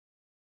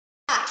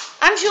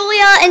I'm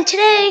Julia, and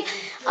today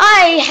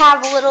I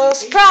have a little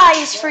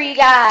surprise for you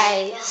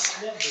guys.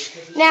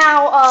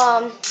 Now,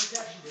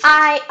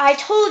 I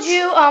told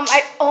you a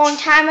long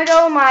time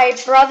ago my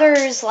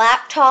brother's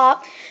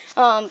laptop,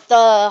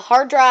 the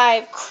hard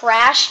drive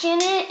crashed in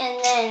it,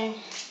 and then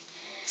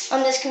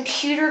this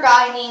computer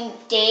guy named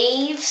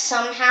Dave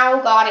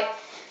somehow got it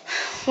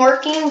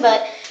working,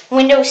 but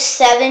Windows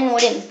 7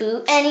 wouldn't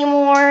boot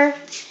anymore.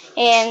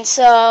 And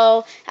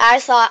so I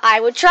thought I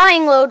would try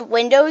and load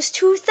Windows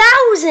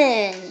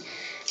 2000.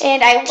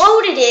 And I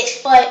loaded it,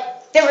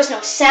 but there was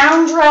no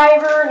sound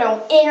driver,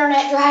 no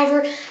internet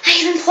driver. I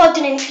even plugged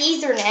in an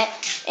Ethernet,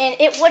 and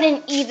it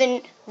wouldn't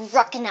even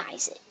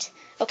recognize it.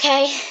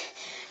 Okay?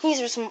 These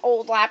are some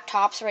old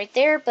laptops right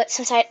there, but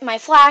since my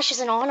flash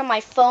isn't on my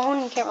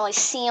phone, you can't really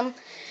see them.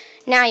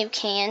 Now you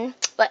can,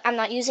 but I'm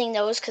not using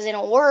those because they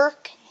don't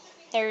work.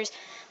 There's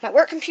my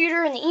work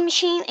computer and the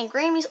e-machine and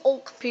Grammy's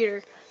old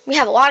computer. We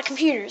have a lot of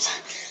computers.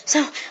 So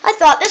I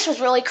thought this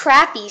was really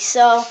crappy,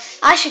 so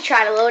I should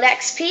try to load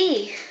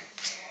XP.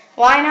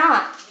 Why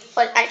not?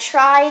 But I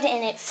tried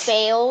and it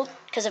failed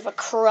because of a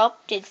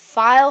corrupted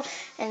file,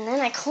 and then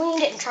I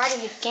cleaned it and tried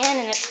it again,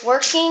 and it's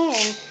working,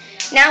 and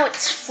now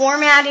it's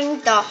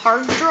formatting the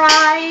hard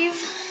drive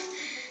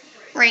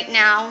right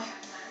now.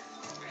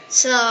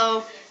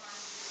 So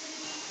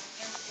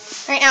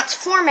right now it's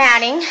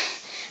formatting.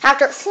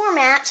 After it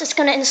formats, it's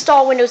going to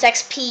install Windows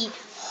XP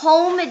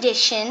Home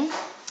Edition,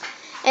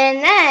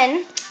 and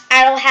then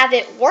I'll have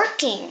it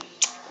working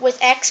with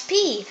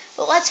XP.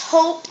 But let's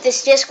hope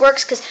this disk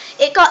works, because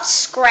it got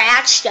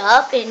scratched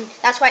up, and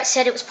that's why it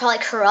said it was probably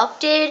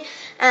corrupted.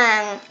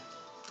 I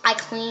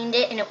cleaned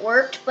it and it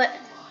worked, but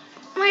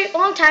a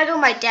long time ago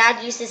my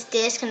dad used this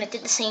disk and it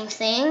did the same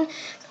thing.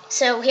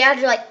 So he had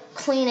to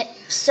clean it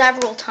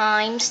several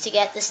times to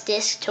get this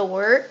disk to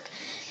work,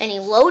 and he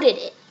loaded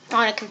it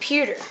on a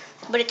computer.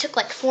 But it took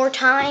 4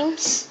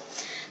 times.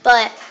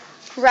 But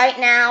right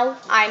now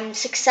I'm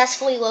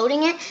successfully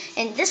loading it,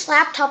 and this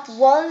laptop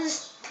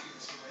was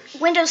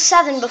Windows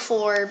 7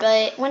 before,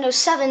 but Windows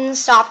 7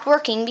 stopped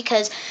working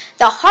because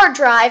the hard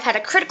drive had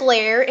a critical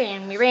error,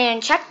 and we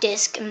ran check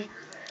disk and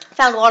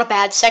found a lot of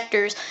bad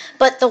sectors,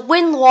 but the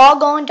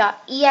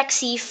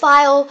winlogon.exe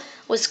file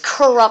was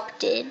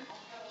corrupted.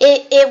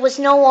 It was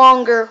no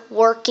longer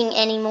working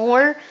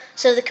anymore,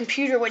 so the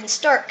computer wouldn't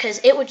start,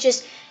 because it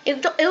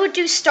would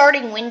do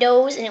starting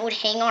Windows, and it would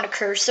hang on a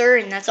cursor,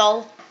 and that's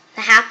all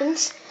that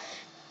happens.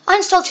 I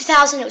installed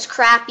 2000, it was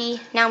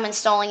crappy. Now I'm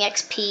installing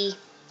XP,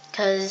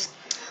 because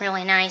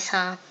really nice,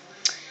 huh?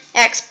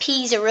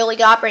 XP is a really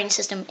good operating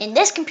system. In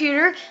this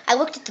computer, I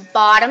looked at the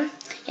bottom,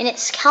 and it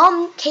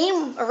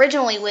came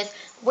originally with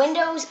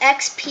Windows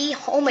XP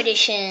Home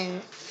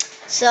Edition.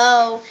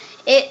 So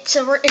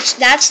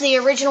that's the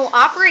original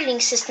operating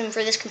system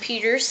for this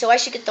computer. So I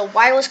should get the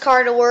wireless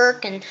card to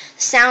work and the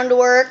sound to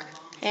work,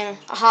 and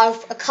I'll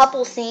have a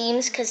couple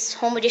themes, because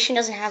Home Edition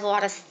doesn't have a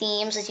lot of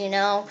themes, as you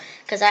know,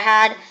 because I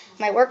had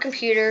my work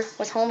computer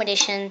with Home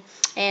Edition,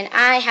 and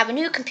I have a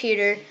new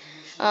computer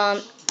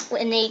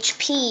in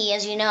HP,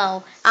 as you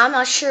know. I'm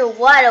not sure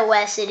what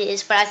OS it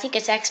is, but I think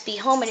it's XP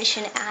Home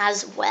Edition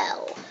as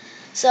well.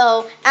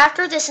 So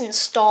after this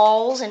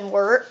installs and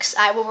works,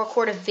 I will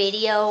record a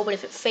video, but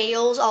if it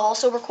fails, I'll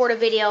also record a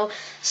video.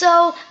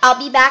 So I'll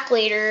be back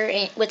later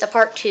with a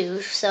part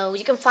 2, so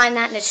you can find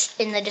that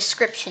in the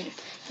description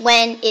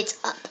when it's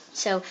up.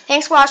 So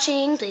thanks for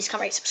watching. Please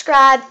comment, rate,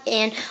 subscribe,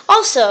 and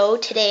also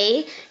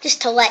today,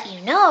 just to let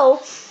you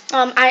know,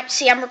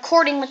 I'm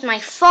recording with my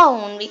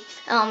phone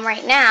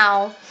right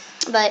now,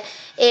 but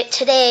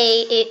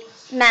today it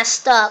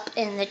messed up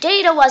and the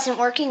data wasn't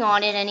working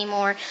on it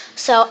anymore,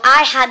 so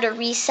I had to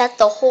reset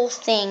the whole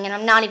thing, and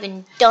I'm not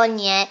even done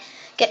yet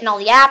getting all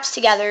the apps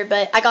together,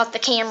 but I got the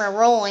camera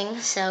rolling,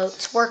 so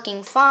it's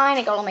working fine.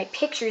 I got all my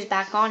pictures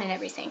back on and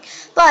everything.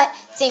 But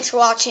thanks for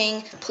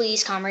watching.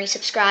 Please comment, rate,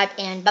 subscribe,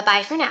 and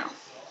bye-bye for now.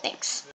 Thanks.